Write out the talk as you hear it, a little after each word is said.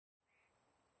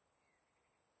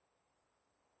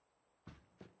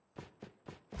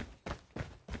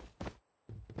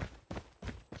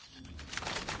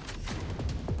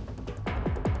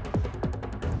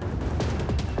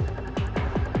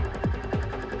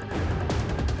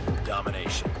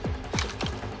Domination.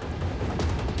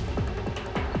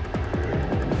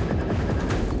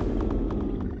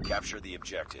 Capture the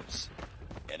objectives.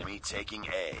 Enemy taking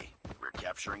A. We're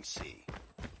capturing C.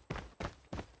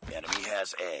 Enemy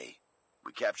has A.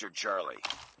 We captured Charlie.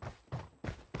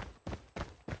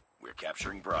 We're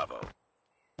capturing Bravo.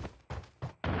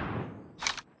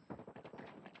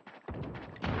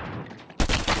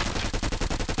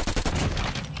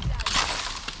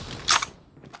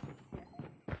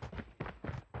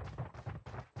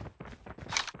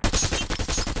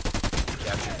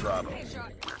 Captured Bravo.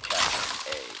 We're capturing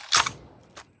A.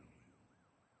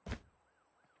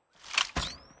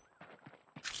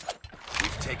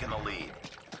 We've taken the lead.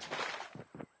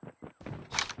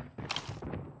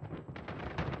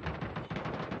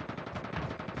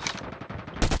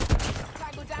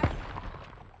 Tango down.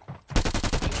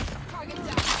 Target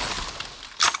down.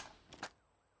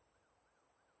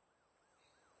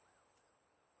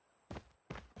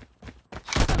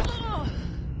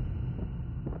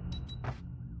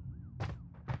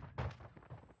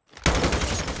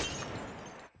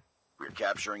 We're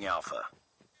capturing Alpha.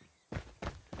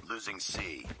 Losing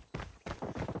C.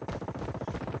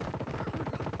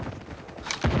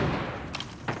 We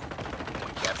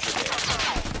captured A.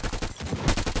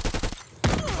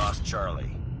 We lost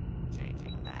Charlie.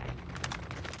 Changing mag.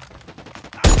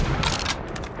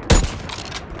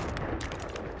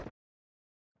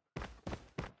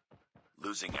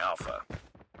 Losing Alpha.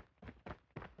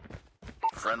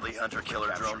 Friendly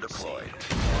hunter-killer drone deployed.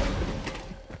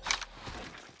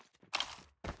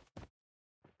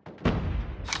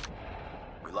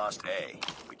 We lost A.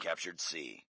 We captured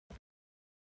C.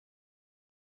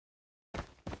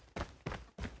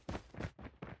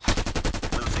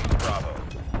 Losing Bravo.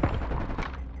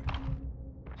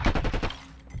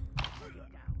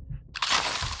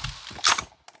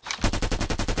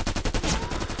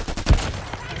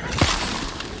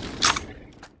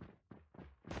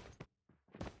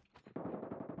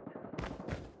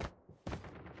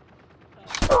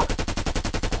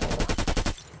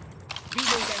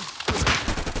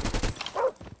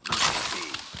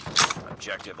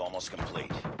 Objective almost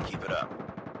complete. Keep it up.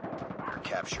 We're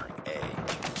capturing A.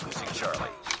 Losing Charlie.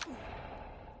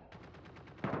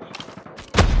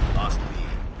 Lost B.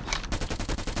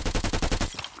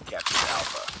 We captured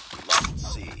Alpha. We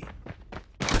lost C.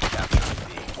 We're capturing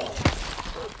B.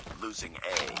 Losing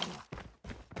A.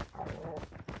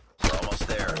 We're almost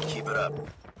there. Keep it up.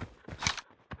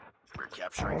 We're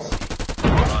capturing C. We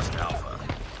lost Alpha.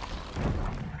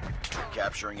 We're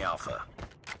capturing Alpha.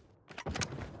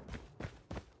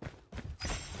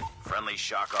 Friendly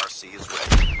Shock RC is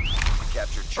ready. We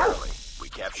captured Charlie. We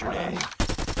captured A.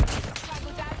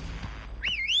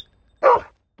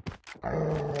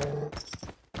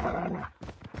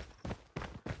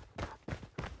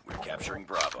 We're capturing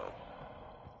Bravo.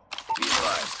 Be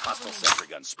advised, hostile sentry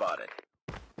gun spotted.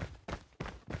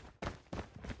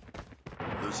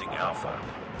 Losing Alpha.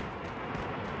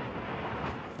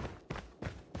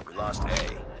 We lost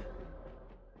A.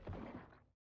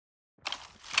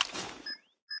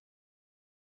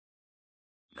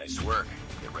 Nice work.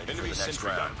 Get ready for the next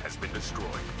round. Has been destroyed.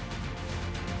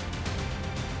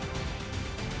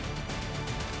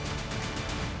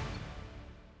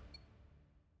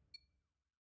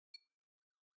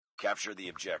 Capture the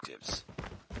objectives.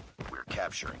 We're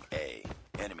capturing A.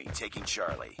 Enemy taking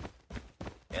Charlie.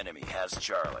 Enemy has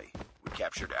Charlie. We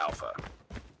captured Alpha.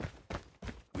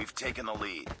 We've taken the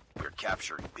lead. We're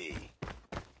capturing B.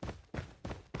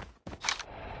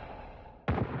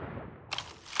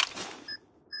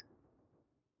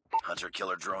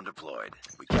 Hunter-killer drone deployed.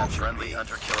 We captured friendly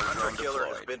hunter-killer drone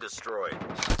deployed. Has been destroyed.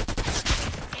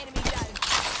 Enemy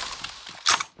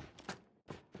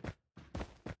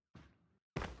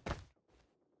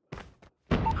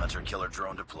down. Hunter-killer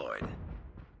drone deployed.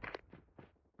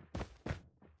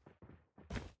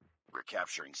 We're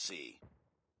capturing C.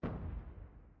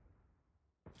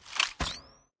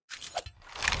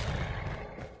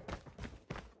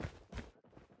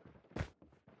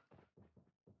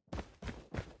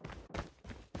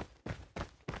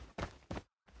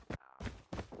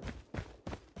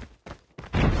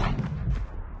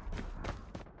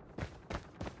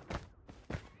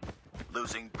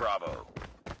 Losing Bravo.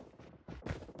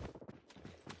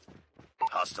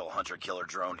 Hostile hunter-killer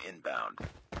drone inbound.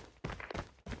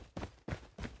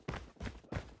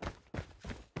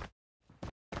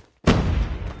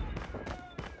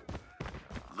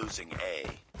 Losing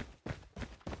A.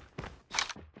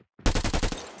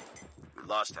 We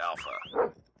lost Alpha.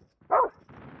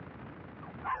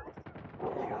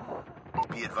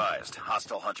 Be advised,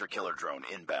 hostile hunter-killer drone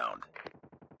inbound.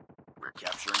 We're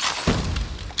capturing C.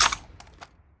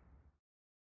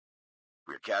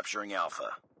 capturing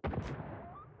Alpha.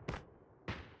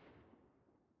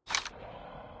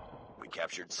 We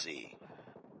captured C.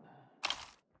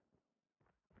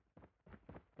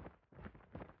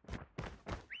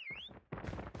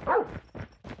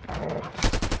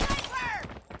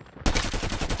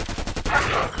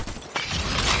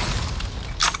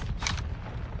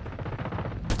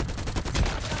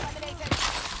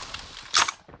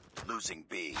 Losing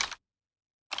B.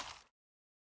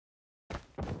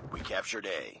 We captured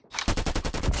A.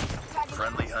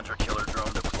 Friendly hunter-killer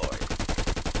drone deployed.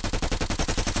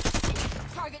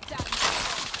 Target down.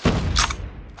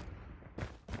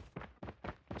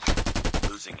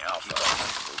 Losing Alpha.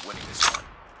 We're winning this one.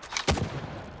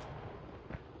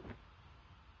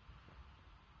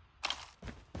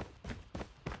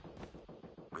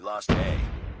 We lost A.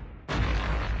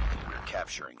 We're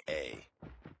capturing A.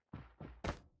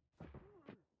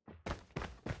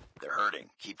 They're hurting.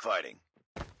 Keep fighting.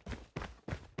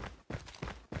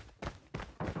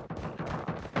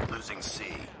 Losing C.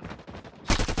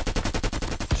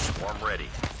 Swarm ready.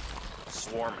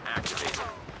 Swarm activated.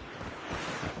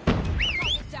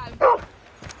 Target down.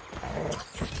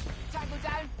 Tango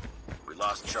down. We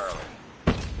lost Charlie.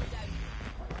 Down.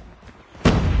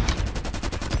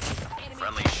 Enemy.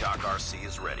 Friendly Shock RC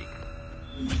is ready.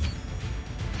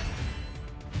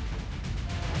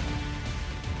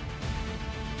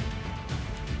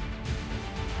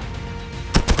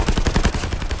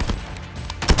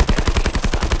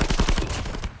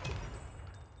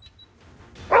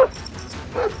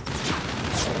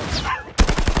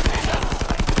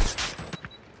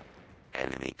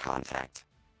 Enemy contact.